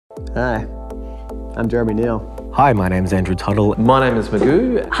Hi, I'm Jeremy Neal. Hi, my name's Andrew Tuttle. My name is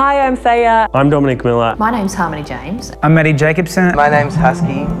Magoo. Hi, I'm Thea. I'm Dominic Miller. My name's Harmony James. I'm Maddie Jacobson. My name's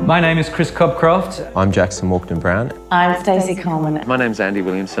Husky. My name is Chris Cobcroft. I'm Jackson Walkden-Brown. I'm Stacey Coleman. My name's Andy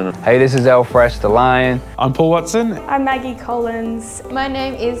Williamson. Hey, this is Elfresh the Lion. I'm Paul Watson. I'm Maggie Collins. My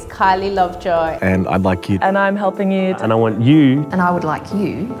name is Kylie Lovejoy. And I'd like you. And I'm helping you. And I want you. And I would like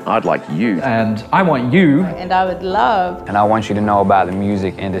you. I'd like you. And I want you. And I would love. And I want you to know about the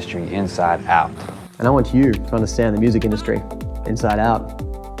music industry inside out. And I want you to understand the music industry inside out.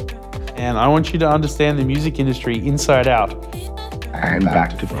 And I want you to understand the music industry inside out. And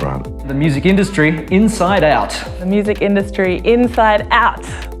back to front. The music industry inside out. The music industry inside out.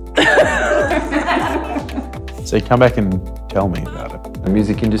 So come back and tell me about it. The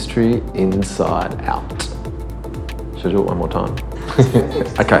music industry inside out. Should I do it one more time?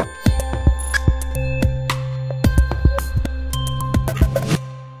 Okay.